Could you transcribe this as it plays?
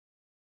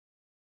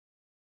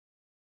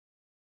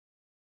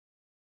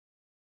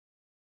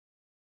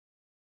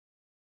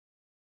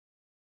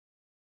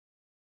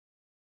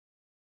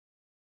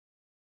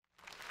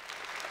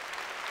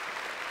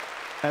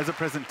As a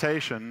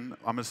presentation,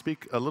 I'm going to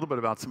speak a little bit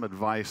about some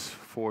advice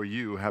for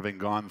you, having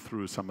gone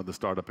through some of the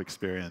startup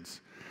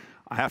experience.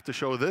 I have to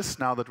show this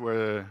now that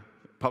we're a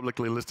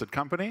publicly listed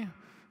company.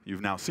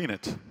 You've now seen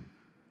it.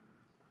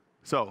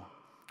 So,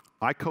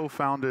 I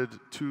co-founded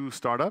 2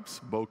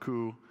 startups,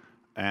 Boku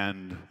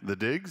and The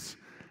Digs,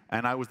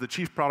 and I was the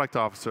chief product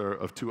officer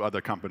of 2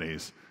 other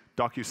companies,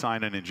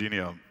 DocuSign and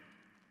Ingenio.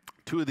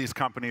 2 of these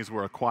companies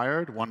were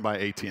acquired, one by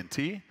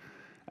AT&T,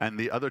 and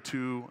the other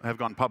 2 have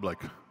gone public,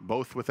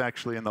 both with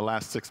actually in the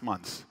last 6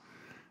 months.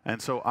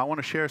 And so I want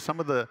to share some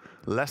of the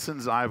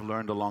lessons I've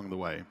learned along the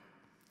way.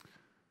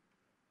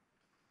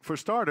 For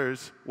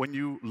starters, when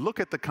you look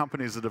at the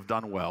companies that have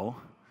done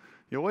well,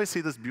 you always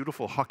see this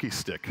beautiful hockey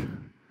stick.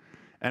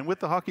 And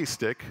with the hockey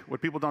stick,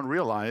 what people don't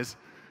realize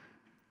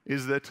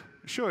is that,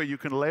 sure, you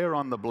can layer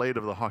on the blade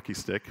of the hockey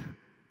stick,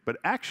 but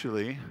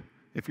actually,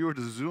 if you were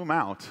to zoom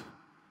out,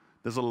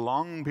 there's a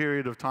long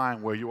period of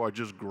time where you are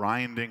just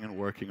grinding and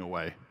working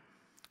away.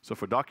 So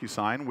for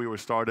DocuSign, we were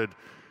started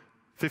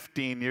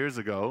 15 years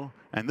ago,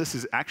 and this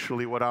is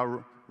actually what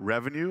our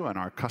revenue and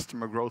our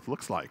customer growth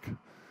looks like.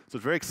 So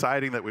it's very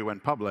exciting that we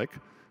went public,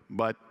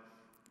 but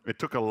it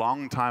took a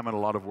long time and a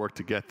lot of work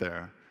to get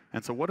there.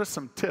 And so what are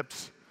some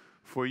tips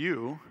for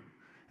you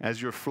as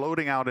you're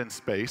floating out in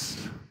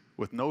space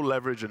with no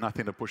leverage and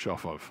nothing to push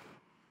off of?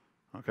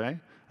 Okay?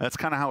 That's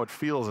kind of how it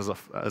feels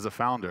as a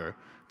founder.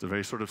 It's a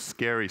very sort of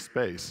scary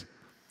space.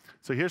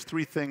 So here's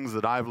 3 things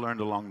that I've learned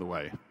along the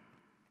way.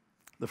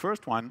 The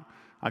first one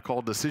I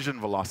call decision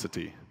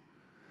velocity.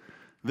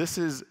 This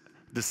is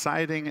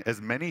deciding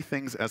as many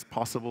things as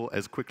possible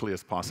as quickly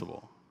as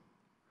possible,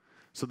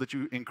 so that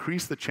you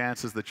increase the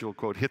chances that you'll,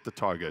 quote, hit the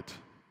target.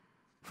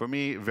 For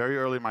me, very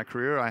early in my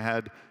career, I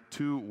had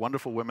 2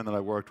 wonderful women that I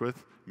worked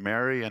with,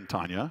 Mary and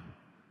Tanya.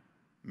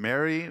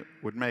 Mary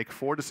would make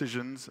 4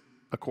 decisions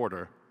a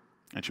quarter,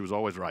 and she was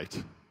always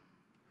right.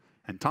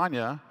 And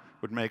Tanya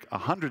would make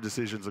 100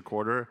 decisions a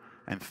quarter,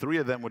 and 3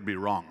 of them would be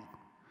wrong.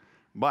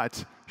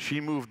 But she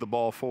moved the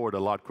ball forward a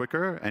lot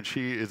quicker, and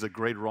she is a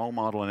great role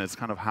model, and it's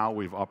kind of how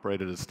we've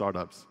operated as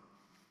startups.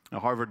 Now,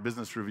 Harvard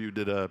Business Review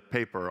did a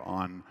paper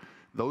on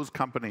those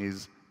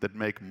companies that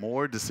make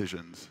more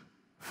decisions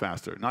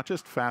faster. Not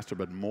just faster,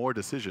 but more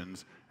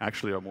decisions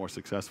actually are more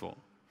successful.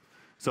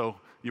 So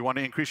you want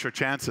to increase your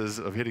chances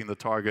of hitting the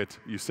target,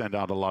 you send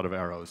out a lot of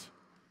arrows.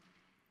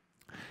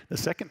 The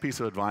second piece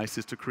of advice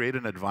is to create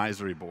an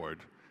advisory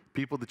board,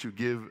 people that you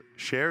give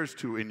shares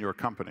to in your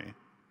company.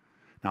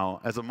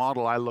 Now, as a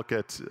model, I look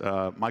at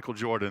Michael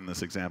Jordan in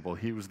this example.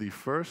 He was the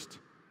first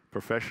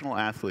professional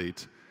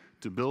athlete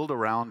to build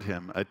around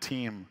him a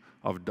team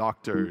of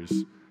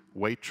doctors,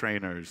 weight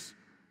trainers,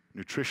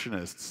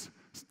 nutritionists,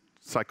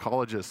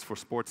 psychologists for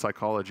sports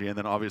psychology, and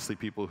then obviously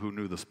people who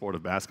knew the sport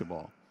of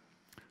basketball.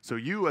 So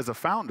you, as a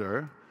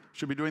founder,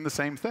 should be doing the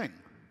same thing.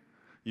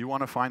 You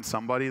want to find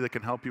somebody that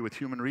can help you with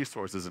human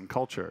resources and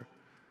culture,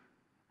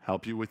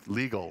 help you with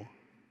legal,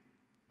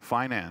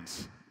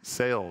 finance,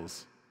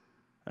 sales,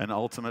 and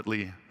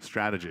ultimately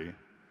strategy.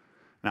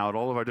 Now, at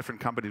all of our different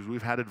companies,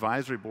 we've had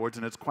advisory boards,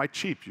 and it's quite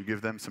cheap. You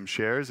give them some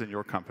shares in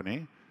your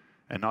company,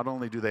 and not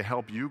only do they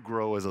help you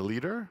grow as a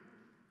leader,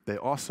 they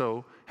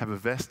also have a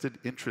vested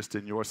interest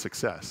in your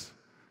success.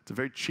 It's a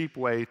very cheap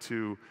way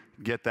to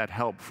get that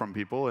help from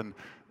people, and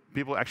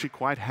people are actually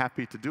quite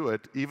happy to do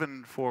it,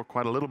 even for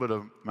quite a little bit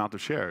of amount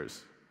of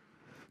shares.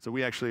 So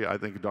we actually, I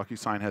think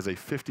DocuSign has a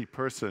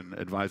 50-person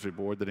advisory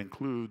board that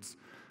includes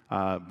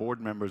board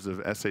members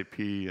of SAP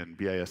and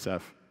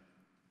BASF.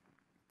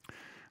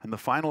 And the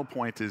final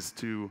point is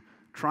to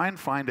try and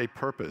find a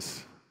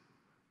purpose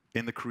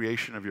in the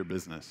creation of your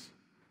business.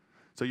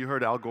 So you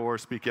heard Al Gore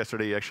speak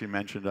yesterday. He actually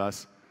mentioned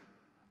us.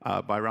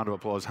 By round of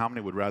applause, how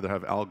many would rather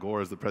have Al Gore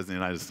as the President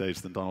of the United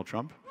States than Donald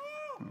Trump?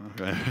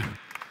 Okay.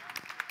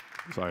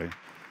 Sorry.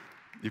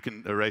 You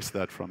can erase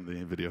that from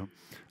the video.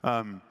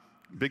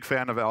 Big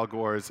fan of Al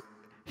Gore's.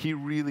 He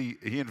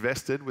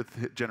invested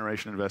with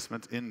Generation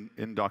Investments in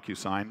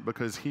DocuSign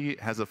because he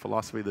has a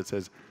philosophy that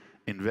says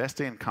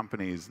investing in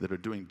companies that are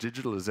doing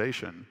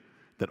digitalization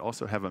that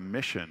also have a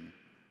mission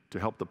to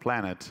help the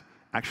planet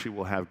actually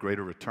will have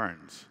greater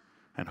returns.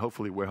 And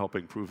hopefully we're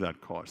helping prove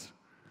that cause.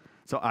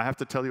 So I have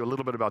to tell you a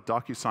little bit about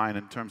DocuSign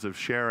in terms of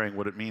sharing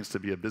what it means to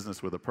be a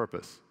business with a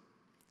purpose.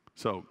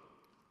 So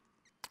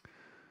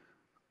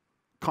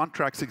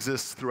contracts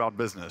exist throughout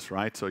business,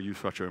 right? So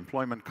you've got your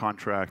employment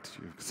contract,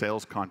 your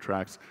sales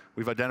contracts.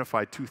 We've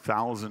identified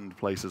 2,000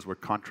 places where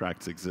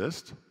contracts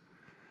exist.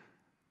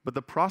 But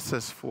the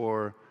process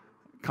for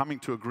coming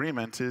to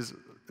agreement is,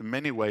 in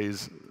many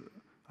ways,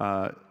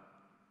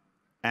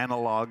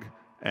 analog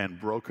and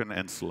broken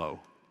and slow.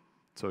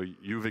 So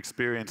you've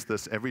experienced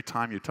this every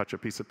time you touch a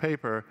piece of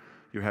paper,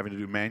 you're having to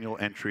do manual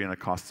entry and it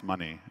costs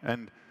money.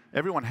 And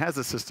everyone has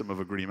a system of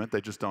agreement, they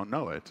just don't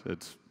know it.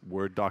 It's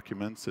Word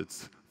documents,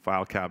 it's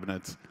file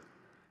cabinets.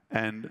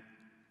 And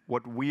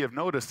what we have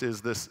noticed is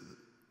this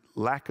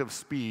lack of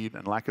speed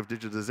and lack of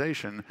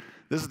digitization.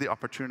 This is the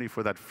opportunity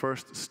for that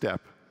first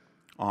step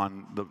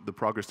on the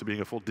progress to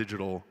being a full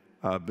digital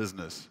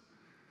business.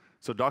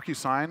 So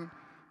DocuSign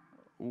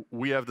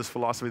we have this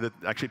philosophy that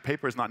actually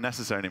paper is not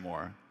necessary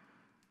anymore.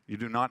 You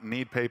do not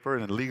need paper,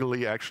 and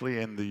legally, actually,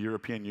 in the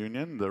European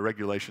Union, the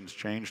regulations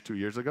changed 2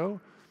 years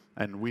ago,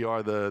 and we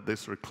are the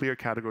sort of clear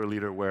category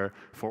leader where,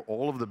 for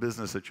all of the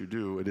business that you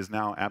do, it is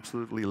now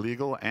absolutely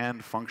legal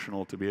and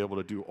functional to be able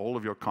to do all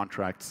of your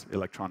contracts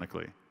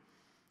electronically.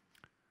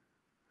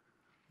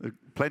 There are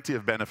plenty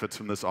of benefits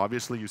from this.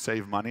 Obviously, you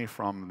save money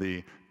from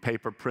the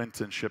paper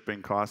print and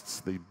shipping costs,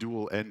 the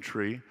dual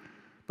entry.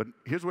 But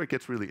here's where it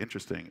gets really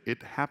interesting.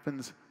 It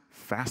happens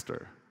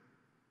faster.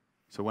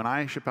 So when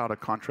I ship out a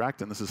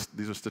contract, and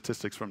these are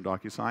statistics from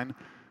DocuSign,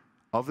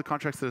 of the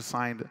contracts that are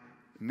signed,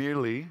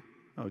 nearly,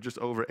 just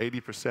over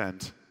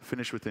 80%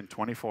 finish within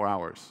 24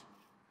 hours.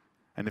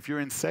 And if you're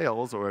in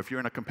sales or if you're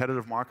in a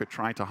competitive market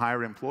trying to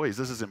hire employees,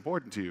 this is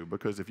important to you,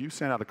 because if you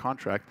send out a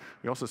contract,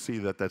 we also see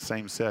that that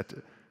same set,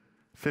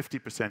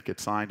 50% get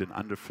signed in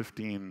under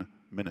 15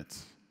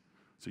 minutes.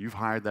 So you've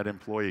hired that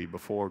employee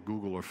before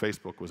Google or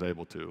Facebook was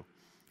able to.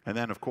 And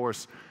then, of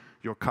course,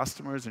 your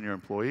customers and your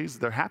employees,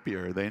 they're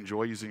happier. They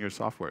enjoy using your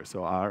software.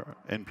 So our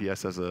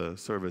NPS as a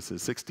service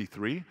is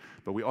 63,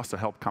 but we also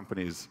help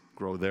companies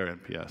grow their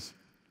NPS.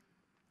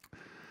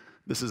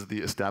 This is the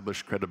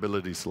established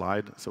credibility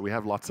slide. So we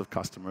have lots of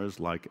customers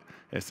like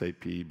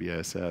SAP,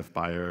 BASF,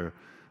 Bayer,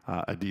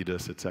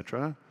 Adidas,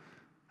 etc.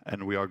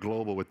 And we are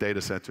global with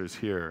data centers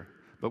here.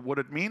 But what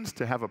it means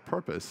to have a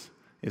purpose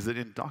is that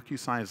in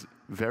DocuSign's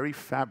very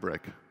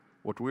fabric,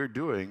 what we're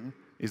doing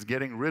is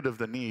getting rid of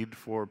the need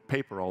for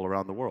paper all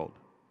around the world.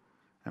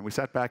 And we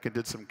sat back and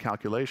did some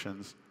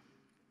calculations.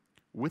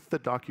 With the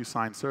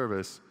DocuSign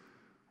service,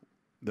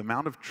 the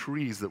amount of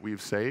trees that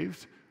we've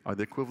saved are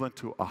the equivalent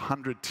to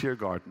 100 tier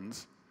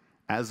gardens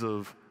as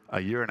of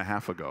a year and a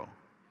half ago.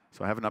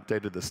 So I haven't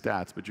updated the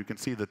stats, but you can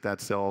see that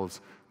that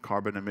solves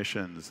carbon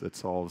emissions, that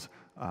solves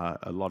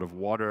a lot of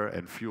water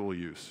and fuel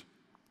use.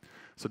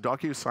 So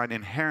DocuSign,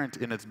 inherent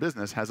in its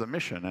business, has a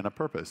mission and a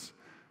purpose.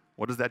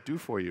 What does that do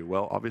for you?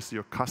 Well, obviously,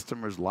 your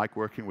customers like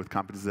working with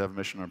companies that have a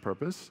mission and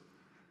purpose,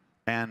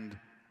 and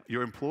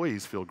your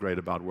employees feel great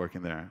about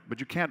working there. But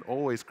you can't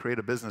always create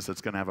a business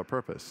that's going to have a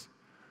purpose.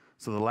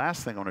 So the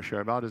last thing I want to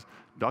share about is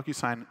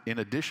DocuSign, in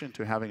addition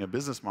to having a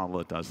business model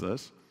that does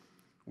this,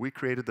 we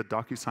created the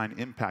DocuSign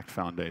Impact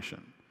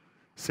Foundation.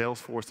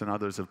 Salesforce and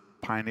others have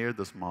pioneered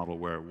this model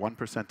where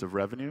 1% of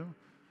revenue,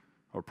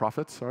 or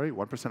profits, sorry,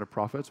 1% of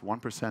profits,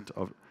 1%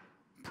 of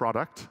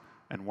product,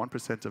 and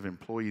 1% of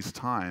employees'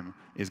 time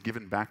is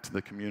given back to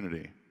the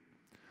community.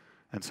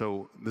 And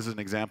so this is an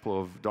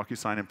example of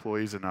DocuSign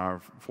employees in our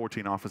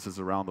 14 offices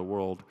around the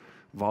world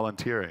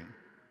volunteering,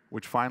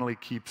 which finally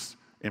keeps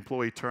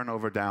employee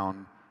turnover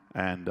down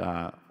and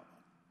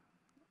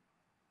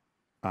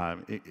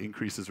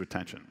increases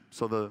retention.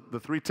 So the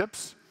 3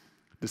 tips: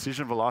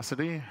 decision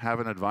velocity, have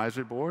an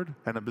advisory board,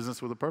 and a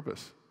business with a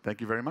purpose.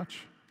 Thank you very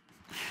much.